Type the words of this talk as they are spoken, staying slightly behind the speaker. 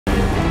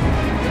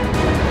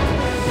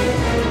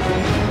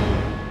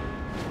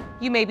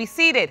You may be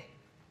seated.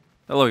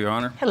 Hello, Your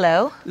Honor.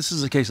 Hello. This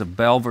is a case of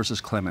Bell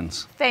versus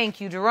Clemons. Thank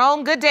you,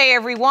 Jerome. Good day,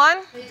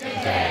 everyone. Good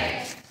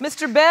day.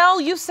 Mr. Bell,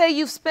 you say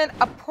you've spent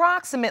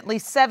approximately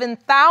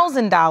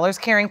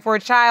 $7,000 caring for a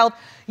child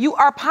you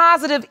are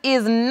positive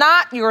is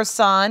not your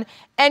son,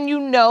 and you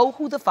know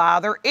who the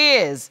father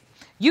is.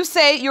 You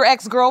say your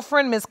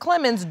ex-girlfriend, Ms.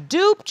 Clemons,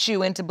 duped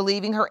you into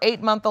believing her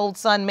 8-month-old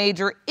son,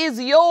 Major,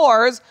 is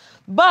yours,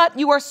 but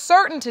you are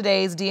certain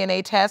today's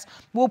DNA test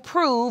will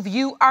prove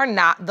you are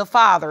not the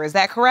father. Is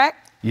that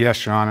correct?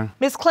 Yes, Your Honor.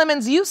 Ms.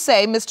 Clemons, you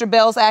say Mr.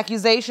 Bell's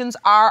accusations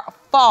are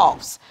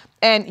false,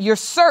 and you're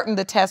certain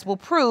the test will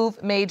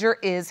prove Major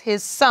is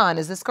his son.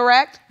 Is this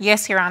correct?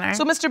 Yes, Your Honor.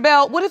 So, Mr.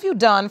 Bell, what have you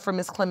done for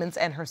Ms. Clemons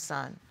and her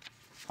son?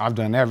 I've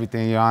done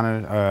everything, Your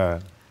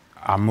Honor.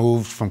 I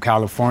moved from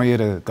California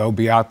to go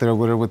be out there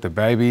with her with the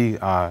baby.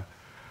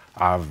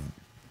 I've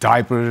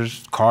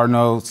diapers, car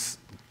notes,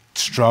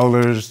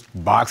 strollers,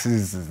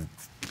 boxes,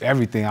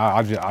 everything.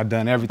 I've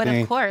done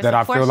everything that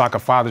I feel like a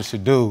father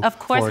should do. Of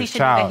course for he his should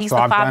child. do that. He's so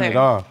the I've father. done it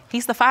all.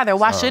 He's the father.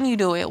 Why shouldn't you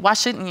do it? Why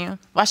shouldn't you?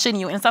 Why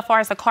shouldn't you? And so far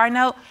as the car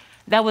note,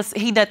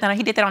 he did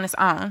that on his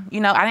own.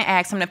 You know, I didn't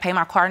ask him to pay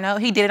my car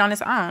note. He did it on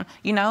his own,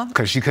 you know?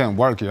 Because she couldn't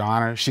work, Your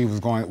Honor. She was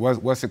going,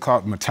 what's it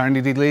called,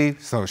 maternity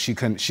leave? So she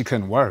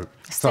couldn't work.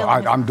 So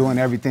I'm doing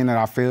everything that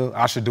I feel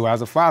I should do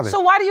as a father. So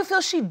why do you feel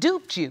she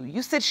duped you?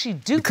 You said she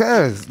duped you.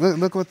 Because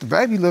look what the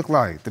baby looked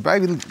like. The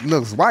baby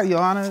looks white, Your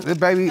Honor. The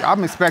baby,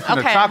 I'm expecting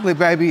a chocolate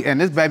baby, and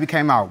this baby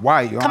came out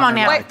white, Your Honor. Come on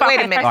now. Wait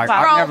a minute. Like,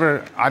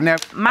 I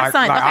never. My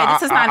son,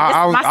 this is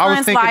not, my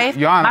son's life.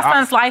 My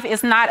son's life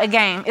is not a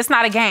game. It's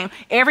not a game.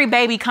 Every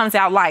baby comes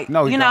out light.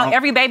 No, you know,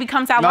 every baby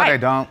comes out light. No, they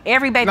don't.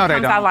 Every baby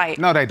comes out light.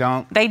 No, they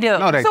don't. They do.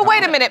 No, they So don't.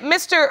 wait a minute,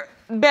 Mr.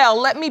 Bell,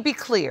 let me be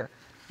clear.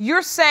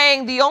 You're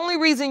saying the only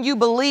reason you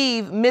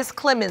believe Ms.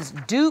 Clemons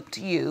duped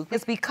you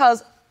is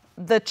because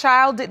the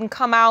child didn't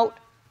come out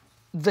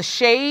the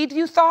shade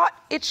you thought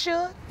it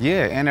should?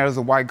 Yeah, and there's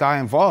a white guy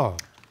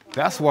involved.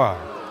 That's why.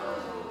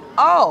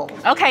 Oh.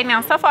 Okay,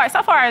 now so far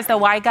as the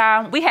white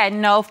guy, we had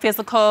no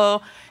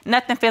physical,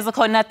 nothing.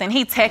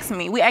 He texted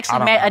me. We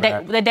actually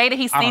met the day that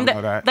he seen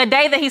the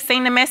day that he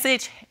seen the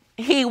message.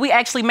 We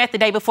actually met the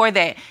day before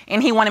that,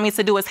 and he wanted me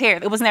to do his hair.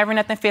 It was never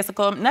nothing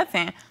physical,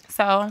 nothing.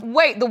 So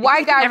wait, the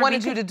white guy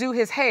wanted you to do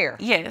his hair?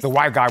 Yes. The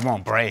white guy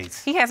want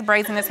braids. He has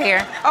braids in his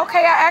hair. Okay,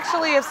 I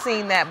actually have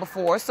seen that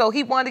before. So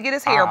he wanted to get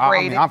his hair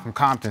braided. I'm from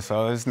Compton,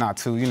 so it's not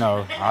too, you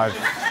know.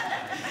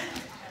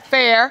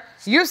 Fair.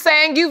 You're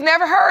saying you've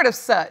never heard of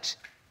such.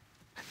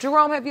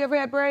 Jerome, have you ever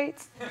had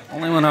braids?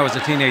 Only when I was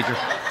a teenager.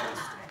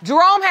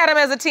 Jerome had them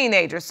as a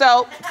teenager.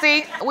 So,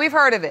 see, we've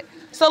heard of it.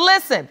 So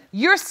listen,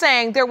 you're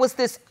saying there was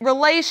this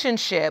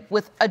relationship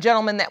with a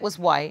gentleman that was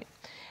white,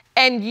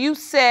 and you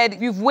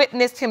said you've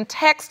witnessed him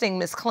texting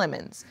Ms.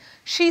 Clemons.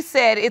 She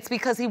said it's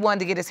because he wanted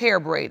to get his hair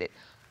braided.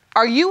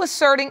 Are you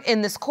asserting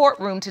in this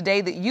courtroom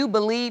today that you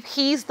believe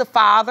he's the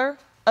father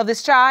of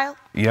this child?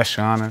 Yes,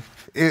 Your Honor.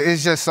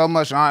 It's just so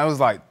much, Your Honor. It was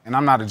like, and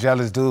I'm not a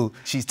jealous dude.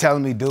 She's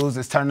telling me dudes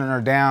is turning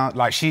her down.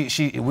 Like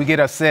we get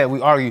upset,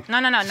 we argue. No,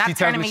 not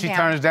turning me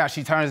down.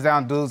 She turns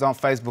down dudes on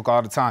Facebook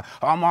all the time.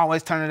 Oh, I'm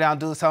always turning down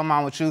dudes, tell them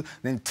I'm with you.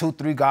 Then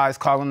 2-3 guys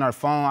calling her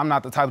phone. I'm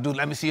not the type of dude,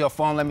 let me see your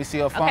phone, let me see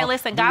your phone. Okay,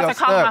 listen, guys are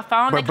calling my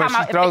phone.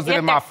 But she throws it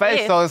in my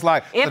face, so it's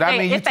like, so that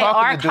means you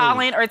talking to dudes. If they are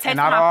calling or texting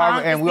my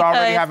phone, and we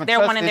already having they're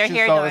trust wanting their issues,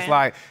 hair so done. it's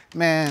like,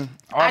 man.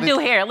 I do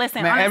hair.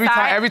 Listen, man,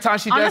 every time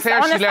she does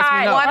hair, she lets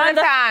me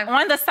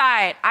know. On the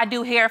side, I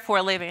do hair for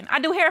a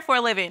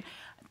living.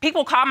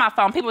 People call my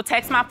phone. People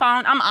text my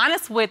phone. I'm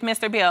honest with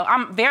Mr. Bell.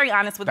 I'm very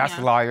honest with him. That's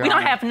a lie, Your We don't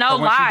Honor. have no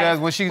lies.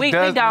 We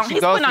don't.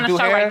 He's putting on a show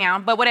right now,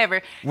 but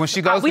whatever. When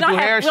she goes to do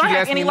hair, she lets me know. We don't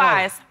have any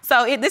lies.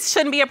 So this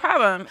shouldn't be a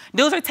problem.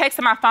 Dudes are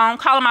texting my phone,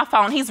 calling my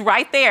phone. He's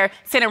right there,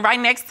 sitting right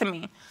next to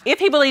me. If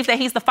he believes that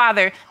he's the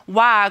father,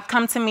 why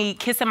come to me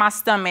kissing my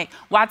stomach?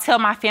 Why tell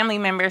his family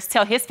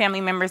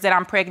members that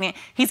I'm pregnant?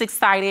 He's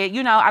excited.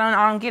 You know,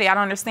 I don't get it. I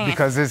don't understand.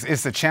 Because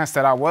it's a chance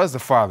that I was the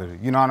father.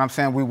 You know what I'm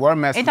saying? We were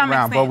messing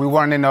around, but we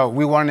weren't in no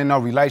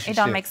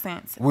relationship. It don't make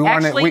sense. When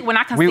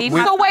I conceived.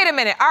 So wait a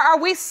minute. Are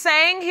we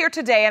saying here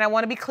today, and I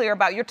want to be clear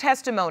about your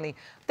testimony,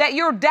 that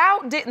your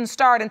doubt didn't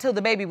start until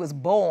the baby was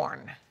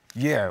born?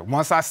 Yeah.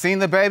 Once I seen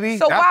the baby,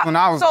 that's when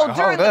I was like, hold up.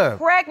 So during the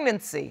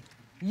pregnancy,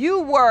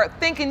 you were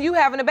thinking you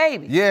having a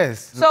baby?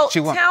 Yes. So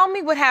tell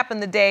me what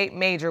happened the day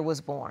Major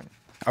was born.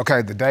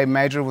 Okay, the day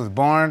Major was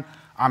born,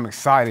 I'm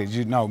excited.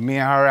 You know, me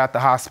and her at the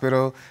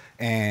hospital,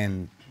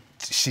 and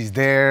she's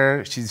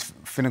there. She's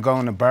finna go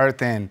into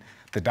birth, and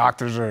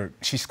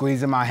she's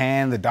squeezing my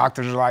hand. The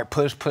doctors are like,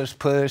 push, push,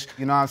 push.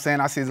 You know what I'm saying?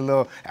 I see the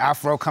little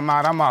afro come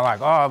out. I'm all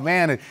like, oh,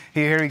 man,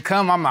 here he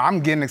come. I'm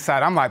getting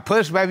excited. I'm like,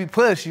 push, baby,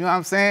 push. You know what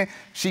I'm saying?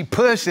 She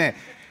pushing.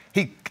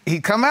 He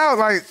come out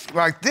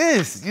like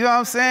this, you know what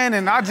I'm saying?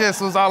 And I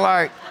just was all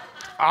like,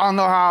 I don't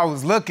know how I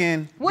was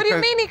looking. What do you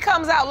mean he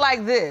comes out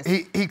like this?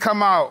 He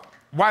come out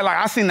white, like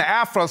I seen the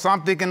afro, so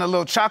I'm thinking a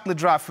little chocolate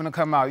drop finna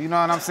come out, you know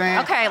what I'm saying?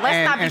 Okay,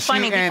 let's not be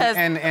funny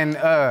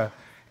because...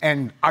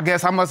 And I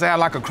guess I must have had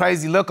like a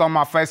crazy look on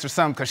my face or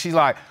something, because she's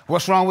like,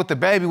 what's wrong with the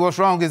baby? What's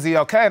wrong? Is he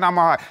okay? And I'm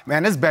like,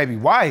 man, this baby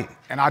white.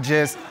 And I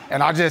just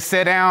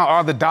sat down,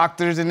 all the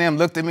doctors and them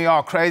looked at me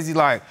all crazy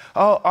like,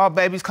 oh, all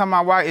babies come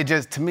out white.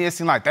 To me, it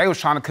seemed like they was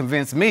trying to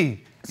convince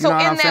me. So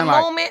in that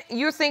moment,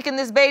 you're thinking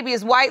this baby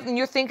is white and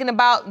you're thinking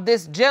about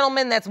this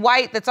gentleman that's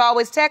white that's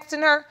always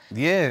texting her?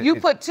 Yeah. You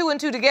put 2 and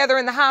 2 together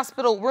in the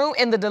hospital room,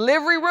 in the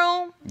delivery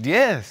room?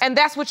 Yes. And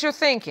that's what you're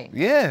thinking?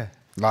 Yeah.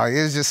 Like,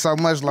 it's just so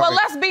much like... Well,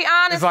 let's be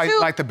honest,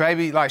 it's like the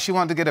baby, like she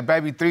wanted to get a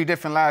baby 3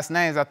 different last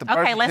names at the birth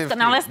certificate.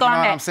 Okay, let's go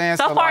on that.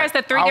 So far as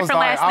the 3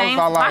 different last names,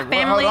 my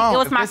family, it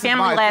was my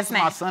family last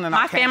name.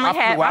 My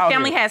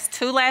family has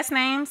 2 last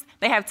names.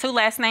 They have 2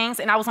 last names,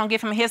 and I was gonna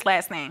give him his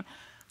last name.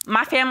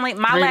 My family,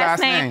 my last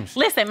name,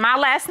 listen, my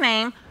last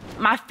name,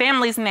 my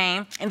family's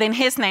name, and then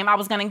his name I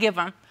was gonna give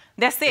him.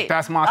 That's it.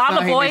 That's my son.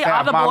 All the boys in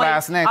our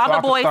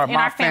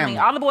family,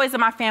 all the boys in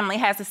my family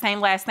has the same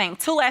last name,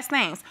 2 last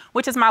names,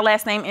 which is my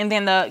last name, and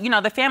then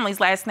the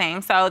family's last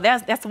name. So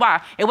that's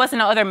why it wasn't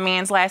no other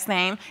man's last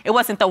name. It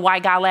wasn't the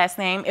white guy last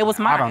name. It was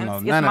mine. I don't know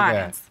none of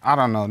that. I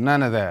don't know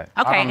none of that.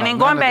 Okay, and then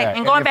going back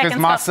if it's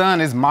my son,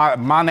 is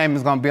my name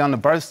is gonna be on the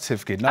birth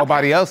certificate.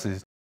 Nobody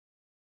else's.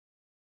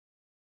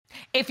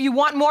 If you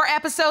want more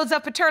episodes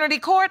of Paternity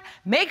Court,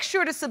 make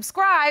sure to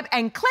subscribe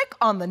and click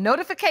on the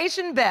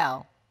notification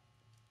bell.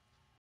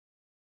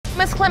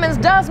 Ms. Clemons,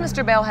 does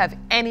Mr. Bell have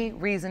any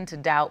reason to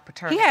doubt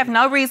paternity? He have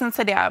no reason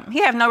to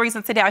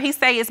doubt. He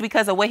say it's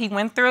because of what he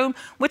went through,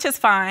 which is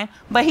fine,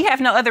 but he have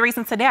no other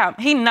reason to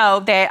doubt. He know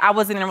that I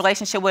wasn't in a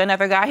relationship with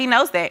another guy. He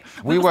knows that.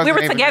 We were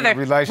together.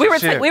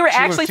 We were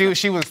actually.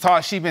 She was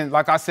taught. She been,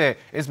 like I said,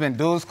 it's been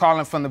dudes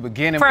calling from the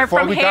beginning.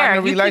 Before we got in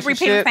a relationship. You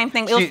keep repeating the same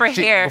thing. It was for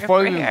hair.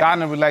 Before we even got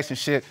in a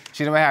relationship,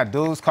 she done had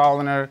dudes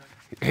calling her,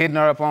 hitting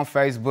her up on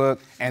Facebook,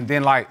 and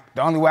then like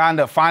the only way I end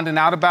up finding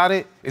out about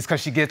it is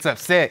because she gets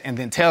upset and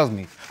then tells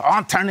me, oh,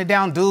 I'm turning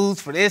down dudes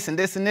for this and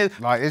this and this.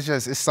 Like,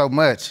 it's so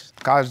much.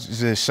 I'll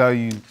just show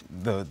you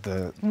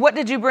the... What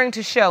did you bring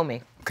to show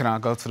me? Can I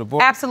go to the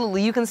board?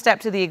 Absolutely, you can step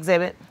to the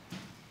exhibit.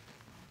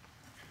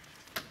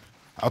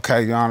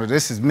 Okay, Your Honor,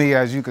 this is me.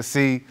 As you can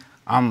see,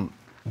 I'm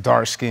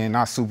dark-skinned,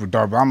 not super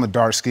dark, but I'm a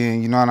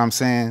dark-skinned, you know what I'm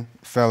saying,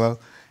 fellow?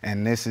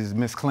 And this is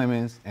Miss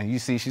Clemons, and you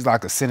see she's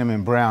like a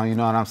cinnamon brown, you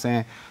know what I'm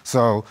saying?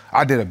 So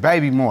I did a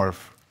baby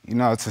morph, you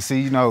know, to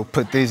see, you know,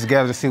 put these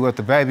together to see what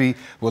the baby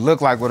would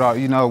look like with all,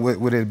 you know,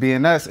 with it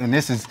being us. And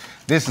this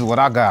is what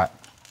I got.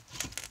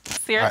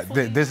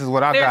 Seriously? This is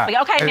what I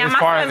got. Okay, now my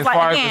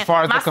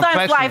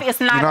son's life is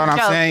not you know what a I'm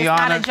joke. saying, Your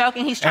Honor? It's not a joke,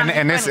 and he's trying to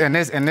be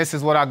funny. And this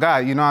is what I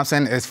got, you know what I'm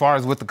saying? As far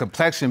as with the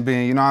complexion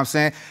being, you know what I'm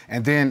saying?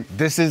 And then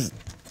this is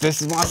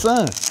my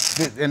son.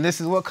 And this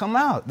is what come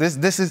out.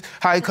 This is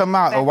how he come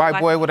out, a white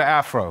boy with an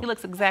afro. He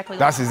looks exactly like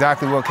That's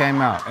exactly what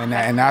came out.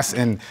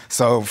 And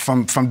so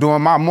from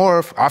doing my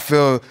morph, I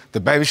feel the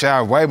baby should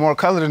have way more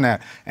color than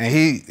that. And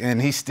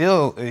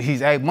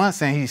he's 8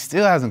 months and he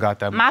still hasn't got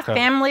that much color.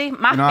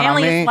 My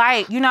family is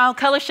white. You know,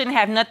 color shouldn't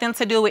have nothing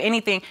to do with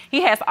anything.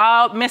 He has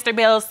all Mr.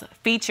 Bell's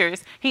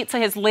features. To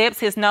his lips,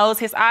 his nose,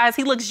 his eyes,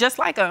 he looks just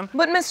like him.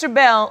 But Mr.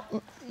 Bell,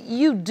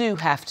 you do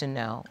have to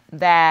know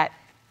that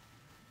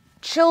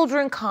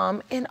children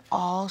come in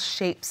all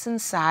shapes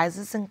and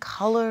sizes and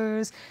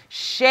colors,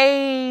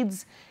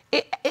 shades.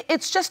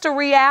 It's just a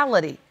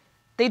reality.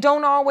 They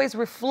don't always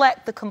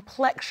reflect the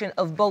complexion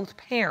of both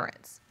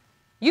parents.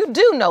 You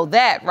do know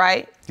that,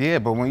 right? Yeah,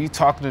 but when you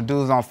talking to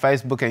dudes on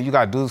Facebook and you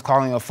got dudes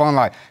calling your phone,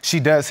 like,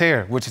 she does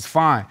hair, which is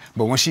fine.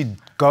 But when she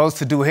goes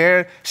to do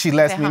hair, she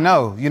lets me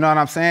know. You know what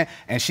I'm saying?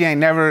 And she ain't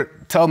never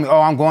told me,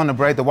 oh, I'm going to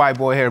braid the white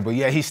boy hair, but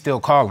yeah, he's still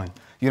calling.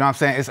 You know what I'm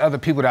saying? It's other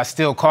people that's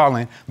still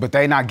calling, but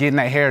they not getting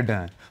their hair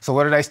done. So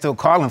what are they still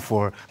calling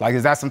for? Like,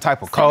 is that some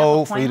type of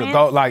code for you to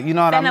go? Like, you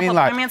know what I mean?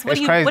 Like, it's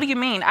crazy. What do you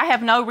mean? I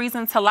have no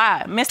reason to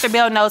lie. Mr.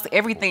 Bell knows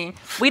everything.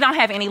 We don't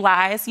have any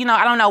lies. You know,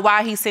 I don't know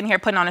why he's sitting here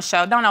putting on a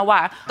show. Don't know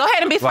why. Go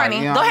ahead and be funny.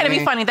 You know Go ahead and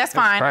be funny. That's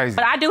fine. Crazy.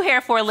 But I do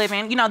hair for a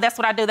living. You know, that's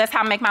what I do. That's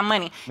how I make my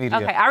money. Media.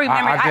 Okay, I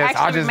remember.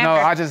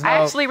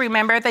 I actually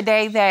remember the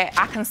day that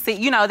I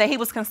conceived. You know, that he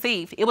was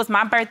conceived. It was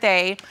my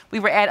birthday. We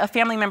were at a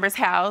family member's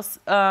house,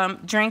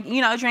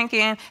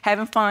 drinking,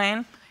 having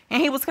fun,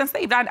 and he was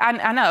conceived.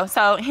 I know.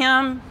 So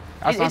him.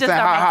 That's what I'm saying.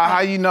 How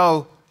you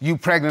know you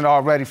pregnant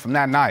already from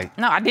that night?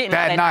 No, I didn't know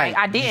that night.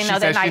 I didn't know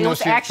that night.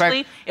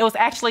 It was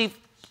actually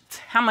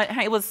how much?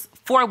 It was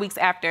 4 weeks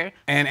after.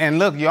 And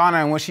look, Your Honor,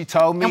 and when she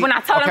told me, and when I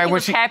told him, he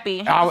was happy.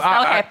 He was so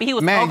happy. He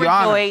was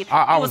overjoyed.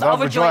 I was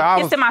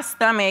overjoyed. Kissing my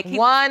stomach. He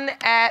was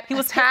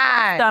kissing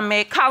my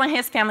stomach, calling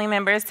his family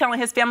members, telling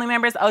his family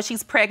members, oh,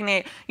 she's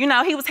pregnant. You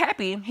know, he was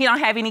happy. He don't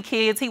have any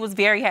kids. He was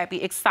very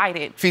happy,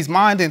 excited. If he's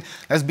mine, then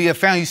let's be a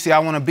family. You see, I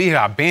want to be here.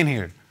 I've been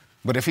here.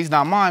 But if he's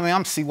not mine,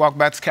 man, I'm walk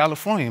back to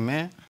California,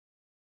 man.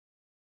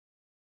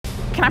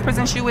 Can I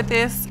present you with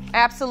this?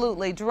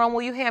 Absolutely. Jerome,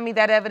 will you hand me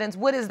that evidence?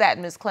 What is that,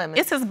 Ms. Clemons?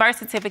 It's his birth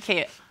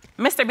certificate.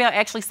 Mr. Bell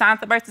actually signed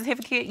the birth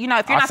certificate. You know,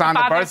 if you're I not the signed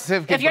father, the birth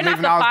certificate if you're not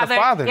believing I was the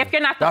father. if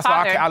you're not the That's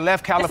father, why I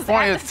left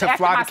California to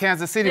fly to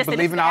Kansas City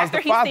believing I was the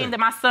after father. he seen that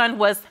my son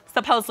was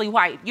supposedly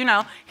white, you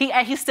know,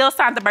 he still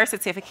signed the birth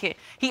certificate.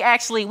 We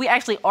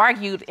actually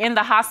argued in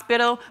the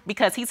hospital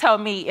because he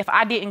told me if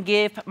I didn't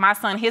give my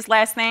son his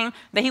last name,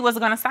 that he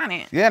wasn't gonna sign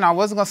it. Yeah, and I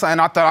wasn't gonna sign.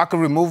 And I thought I could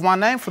remove my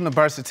name from the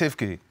birth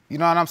certificate. You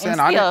know what I'm saying?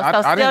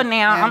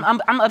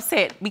 I'm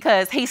upset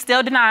because he's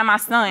still denying my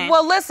son.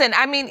 Well, listen,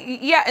 I mean,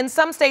 yeah, in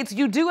some states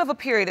you do have a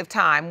period of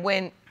time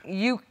when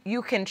you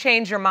can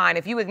change your mind.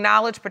 If you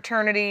acknowledge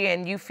paternity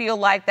and you feel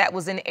like that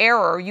was an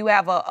error, you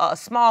have a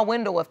small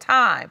window of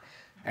time.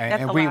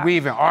 And we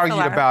even argued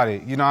about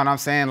it, you know what I'm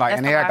saying? Like,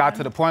 and then I got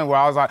to the point where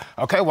I was like,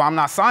 okay, well, I'm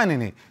not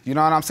signing it. You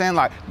know what I'm saying?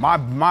 Like,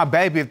 my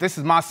baby, if this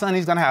is my son,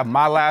 he's gonna have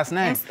my last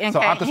name. And so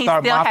I can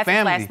start my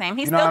family.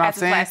 He you know what I'm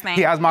saying?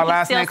 He has my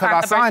last name because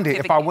I signed it.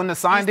 If I wouldn't have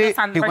signed it,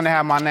 he wouldn't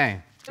have my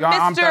name.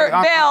 Mr.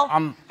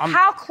 Bell,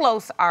 how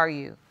close are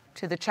you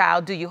to the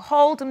child? Do you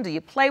hold him? Do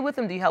you play with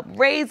him? Do you help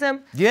raise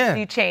him? Yeah. Do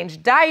you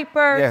change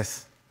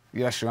diapers?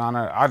 Yes, Your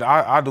Honor.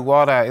 I do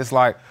all that. It's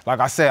like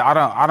I said,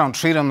 I don't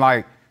treat him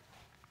like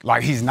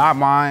he's not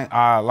mine.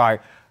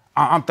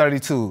 I'm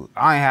 32.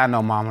 I ain't had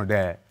no mom or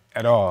dad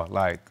at all.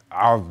 Like,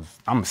 I'm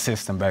a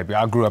system baby.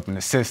 I grew up in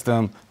the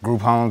system,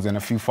 group homes and a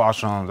few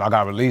foster homes. I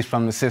got released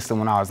from the system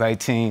when I was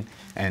 18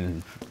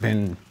 and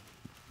been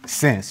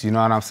since, you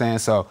know what I'm saying?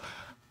 So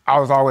I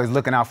was always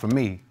looking out for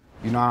me.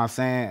 You know what I'm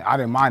saying? I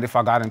didn't mind if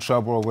I got in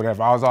trouble or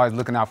whatever. I was always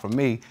looking out for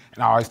me,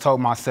 and I always told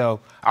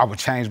myself I would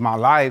change my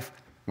life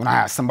when I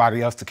had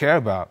somebody else to care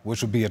about,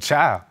 which would be a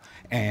child.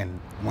 And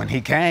when he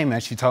came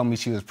and she told me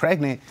she was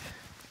pregnant,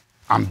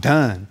 I'm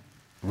done.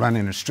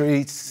 Running the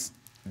streets,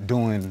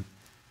 doing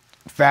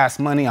fast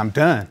money, I'm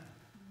done.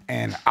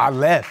 And I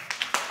left.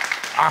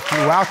 I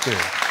flew out there.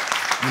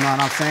 You know what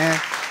I'm saying?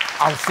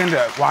 I was sending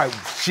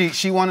her,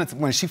 she wanted to,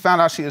 when she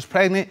found out she was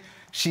pregnant,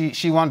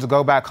 she wanted to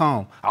go back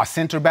home. I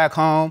sent her back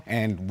home,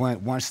 and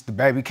once the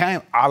baby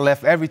came, I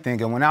left everything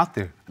and went out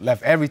there.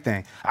 Left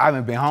everything. I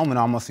haven't been home in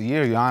almost a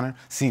year, Your Honor.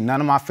 Seen none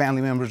of my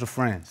family members or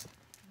friends.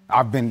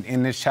 I've been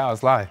in this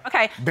child's life.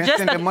 Okay, just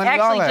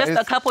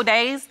a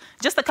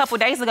couple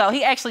days ago,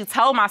 he actually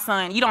told my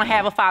son, "You don't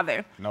have a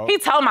father." No. He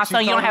told my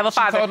son, "You don't have a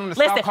father." Told him to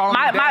stop calling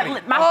me daddy.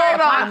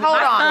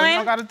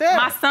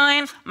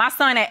 My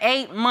son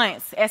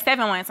at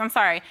 7 months, I'm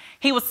sorry,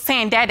 he was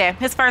saying "dada."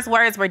 His first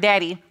words were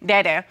 "daddy,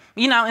 dada."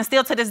 You know, and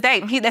still to this day,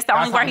 that's the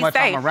only word he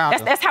says.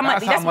 That's how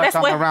much I'm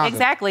around him.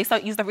 Exactly. So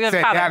you're the real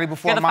father. Daddy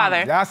before you're the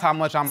father. That's how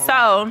much I'm around.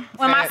 So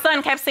when my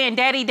son kept saying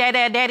 "daddy,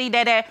 dada, daddy,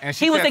 dada,"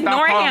 he was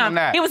ignoring him.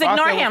 He was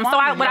ignoring him. So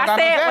what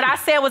I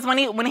said was when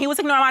he was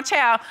ignoring my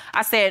child,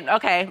 I said,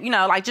 okay, you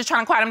know, like just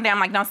trying to quiet him down,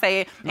 like don't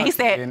say it. And he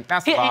said,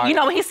 you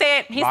know what he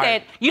said? He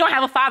said, "You don't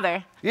have a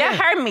father." Yeah. That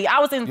hurt me. I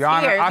was in tears, Your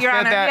Honor. When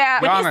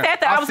he said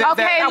that, I was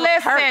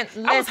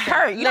listen. I was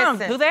hurt. You don't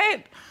do that.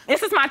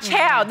 This is my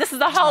child. This is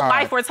the whole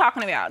life we're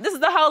talking about. This is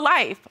the whole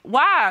life.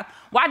 Why?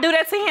 Why do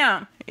that to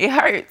him? It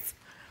hurts.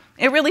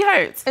 It really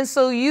hurts. And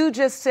so you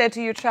just said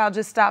to your child,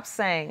 just stop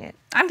saying it.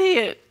 I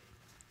did.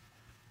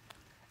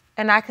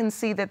 And I can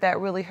see that that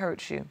really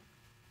hurts you.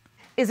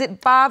 Is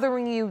it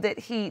bothering you that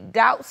he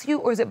doubts you,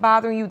 or is it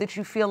bothering you that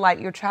you feel like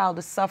your child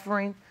is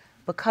suffering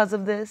because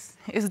of this?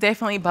 It's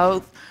definitely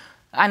both.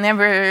 I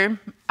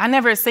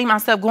never see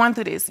myself going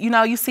through this. You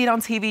know, you see it on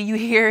TV, you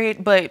hear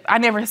it, but I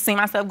never see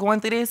myself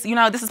going through this. You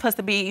know, this is supposed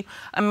to be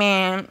a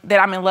man that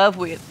I'm in love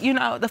with. You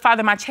know, the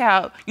father of my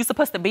child. You're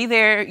supposed to be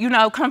there, you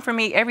know, come for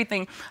me,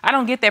 everything. I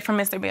don't get that from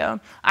Mr. Bell.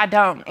 I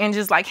don't. And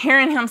just like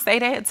hearing him say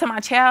that to my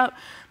child,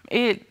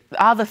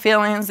 all the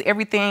feelings,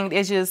 everything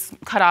is just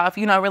cut off.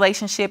 You know,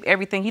 relationship,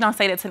 everything. You don't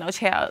say that to no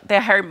child.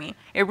 That hurt me.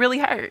 It really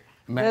hurt.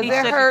 Man, he's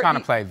trying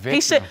to play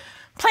victim.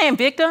 Playing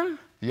victim?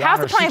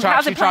 How's it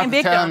playing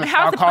victim?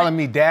 Stop calling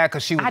me dad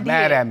because she was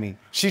mad at me.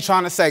 She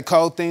trying to say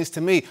cold things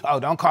to me. Oh,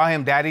 don't call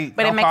him daddy.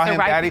 But don't call him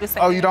daddy.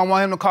 Oh, you don't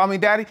want him to call me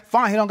daddy?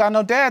 Fine, he don't got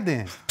no dad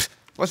then.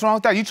 What's wrong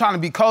with that? You trying to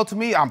be cold to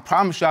me? I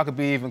promise you I could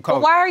be even cold.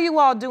 But why are you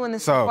all doing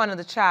this in front of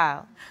the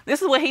child?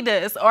 This is what he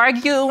does.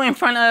 Argue in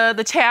front of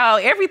the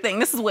child, everything.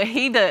 This is what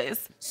he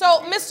does.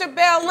 So, Mr.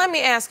 Bell, let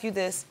me ask you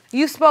this.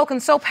 You've spoken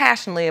so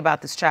passionately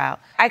about this child.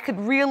 I could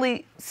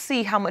really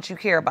see how much you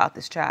care about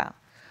this child.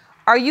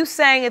 Are you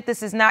saying if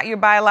this is not your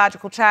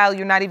biological child,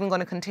 you're not even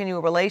going to continue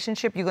a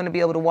relationship? You're going to be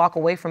able to walk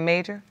away from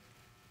Major?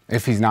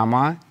 If he's not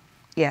mine?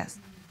 Yes.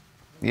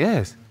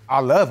 Yes. I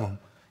love him.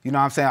 You know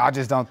what I'm saying? I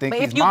just don't think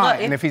he's mine.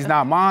 And if he's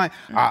not mine,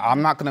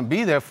 I'm not going to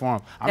be there for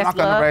him. I'm not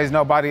going to raise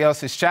nobody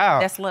else's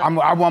child. That's love.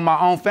 I want my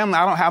own family.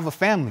 I don't have a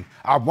family.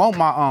 I want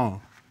my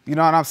own. You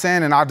know what I'm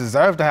saying? And I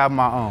deserve to have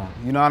my own.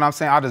 You know what I'm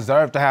saying? I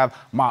deserve to have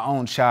my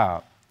own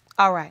child.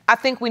 All right. I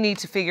think we need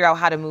to figure out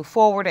how to move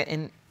forward,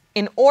 and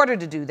in order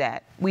to do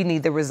that, we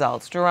need the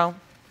results. Jerome?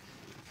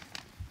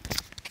 There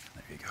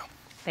you go.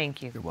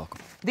 Thank you. You're welcome.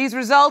 These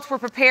results were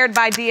prepared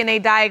by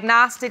DNA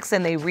Diagnostics,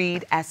 and they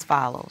read as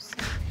follows.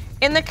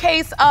 In the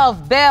case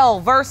of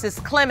Bell versus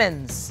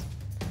Clemons,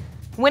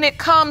 when it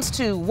comes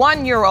to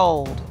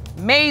 1-year-old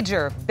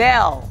Major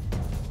Bell,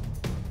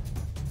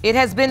 It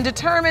has been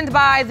determined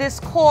by this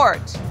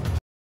court.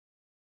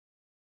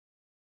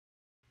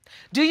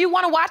 Do you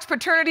want to watch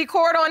Paternity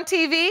Court on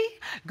TV?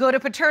 Go to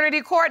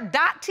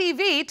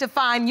paternitycourt.tv to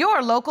find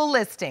your local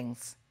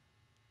listings.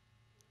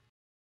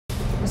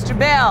 Mr.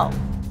 Bell,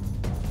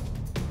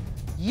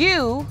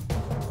 you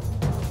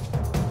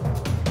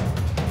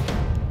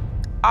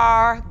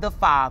are the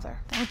father.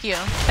 Thank you.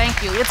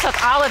 Thank you. It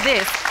took all of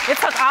this. It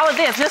took all of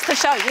this just to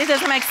show you. It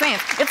doesn't make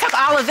sense. It took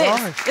all of this.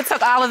 Sorry. It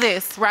took all of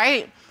this,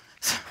 right?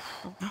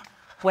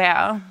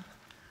 Wow.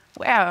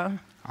 Wow.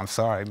 I'm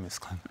sorry, Miss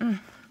Clemons.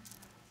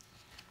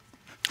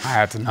 I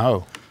had to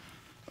know.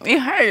 It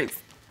hurts.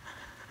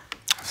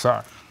 I'm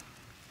sorry.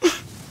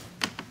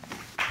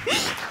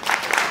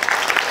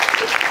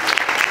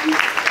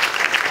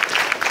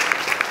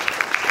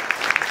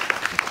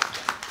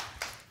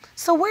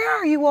 So where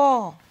are you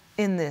all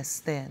in this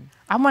then?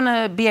 I want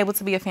to be able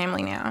to be a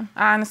family now.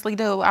 I honestly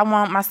do. I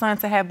want my son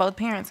to have both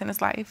parents in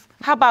his life.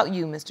 How about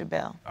you, Mr.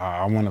 Bell?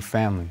 I want a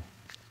family.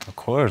 Of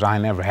course, I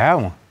ain't never had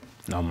one.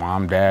 No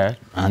mom, dad,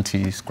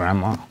 aunties,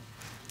 grandma.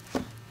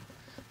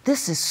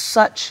 This is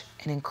such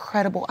an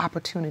incredible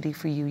opportunity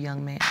for you,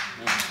 young man.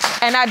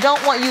 And I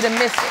don't want you to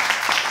miss it.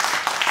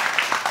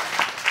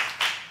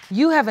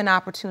 You have an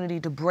opportunity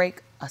to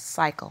break a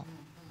cycle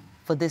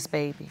for this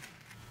baby.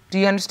 Do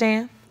you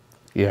understand?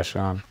 Yes,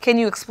 Your Honor. Can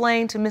you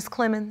explain to Ms.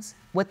 Clemons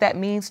what that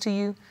means to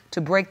you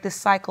to break this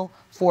cycle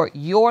for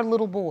your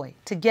little boy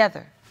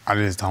together? I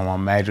just don't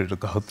want Major to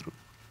go through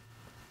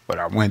what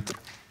I went through.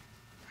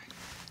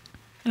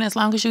 And as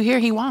long as you're here,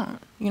 he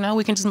won't. You know,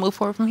 we can just move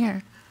forward from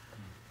here.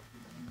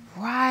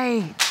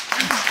 Right.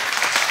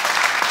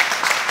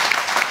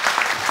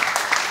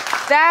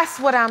 That's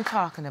what I'm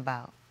talking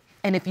about.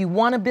 And if you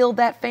want to build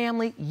that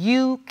family,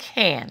 you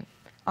can,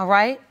 all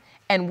right?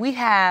 And we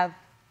have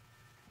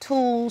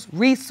tools,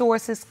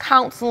 resources,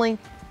 counseling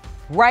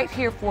right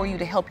here for you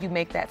to help you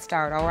make that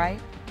start, all right?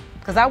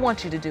 Because I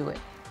want you to do it.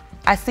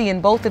 I see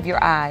in both of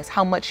your eyes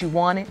how much you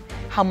want it,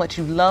 how much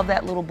you love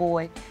that little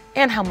boy,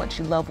 and how much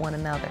you love one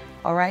another,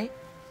 all right?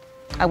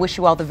 I wish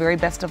you all the very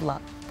best of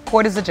luck.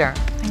 Court is adjourned.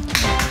 Thank you.